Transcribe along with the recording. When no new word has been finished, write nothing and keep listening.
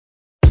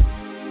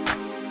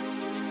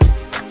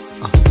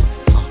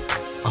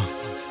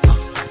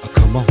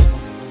Come on,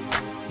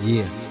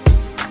 yeah,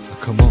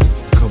 come on,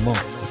 come on,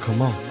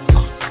 come on,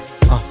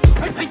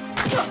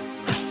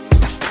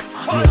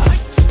 yeah.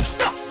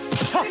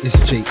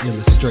 It's J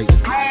Illustrate,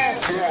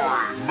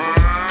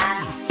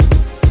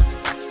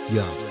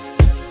 yo.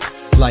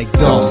 Like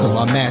Dawson,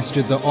 I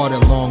mastered the art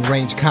of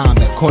long-range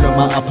combat. Corner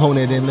my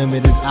opponent and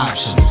limit his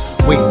options.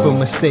 Wait for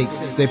mistakes,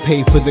 they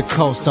pay for the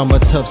cost. I'm a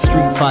tough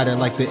street fighter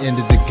like the end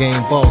of the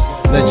game boss.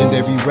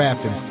 Legendary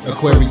rapping,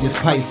 Aquarius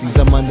Pisces.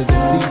 I'm under the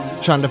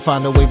sea, trying to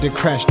find a way to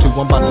crash to.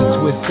 I'm about to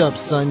twist up,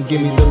 son,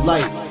 give me the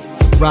light.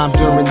 Rhyme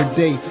during the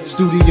day,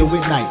 studio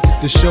at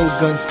night. The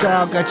Shogun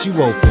style got you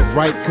open,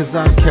 right? Cause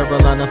I'm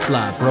Carolina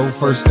fly, bro,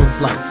 first on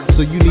flight.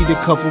 So you need a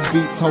couple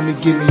beats, homie,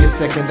 give me a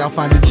second. I'll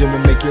find a gym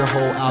and make your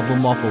whole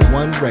album off of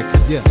one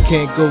record. Yeah,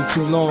 can't go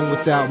too long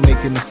without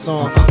making a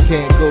song.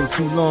 Can't go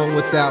too long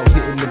without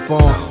hitting the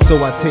bomb.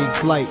 So I take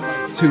flight,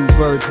 2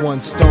 birds,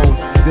 1 stone.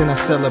 Then I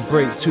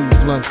celebrate 2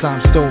 blunts,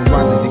 I'm stone.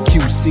 Riley the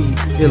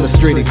QC,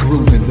 illustrated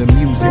grooving. The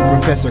music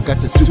professor got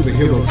the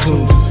superhero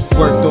tunes.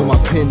 Worked on my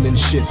pen and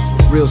shit,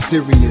 real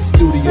serious.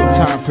 Studio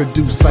time,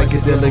 produce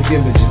psychedelic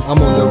images.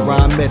 I'm on the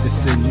rhyme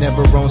medicine,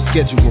 never on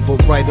schedule,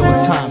 but right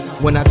on time.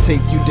 When I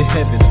take you to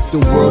heaven, the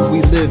world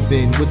we live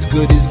in. What's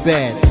good is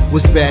bad,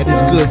 what's bad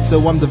is good,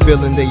 so I'm the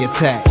villain they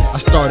attack. I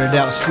started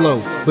out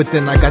slow, but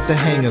then I got the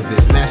hang of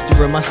it.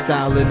 Mastering my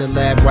style in the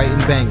lab, writing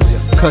bangers.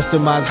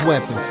 Customized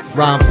weapon,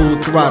 rhyme full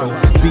throttle.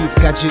 Beats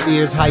got your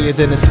ears higher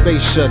than a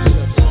space shuttle.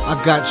 I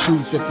got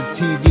truth that the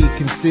TV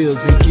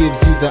conceals and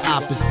gives you the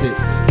opposite.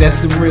 That's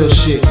some real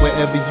shit.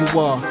 Wherever you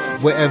are,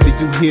 wherever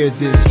you hear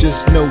this,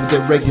 just know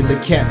that regular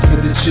cats for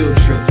the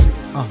children.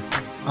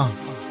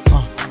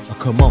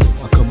 Come on,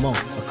 come on,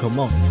 come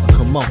on,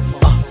 come on,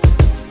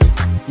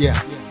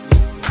 yeah.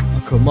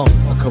 Come on,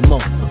 come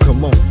on,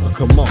 come on,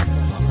 come on,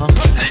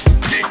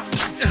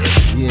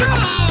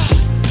 yeah.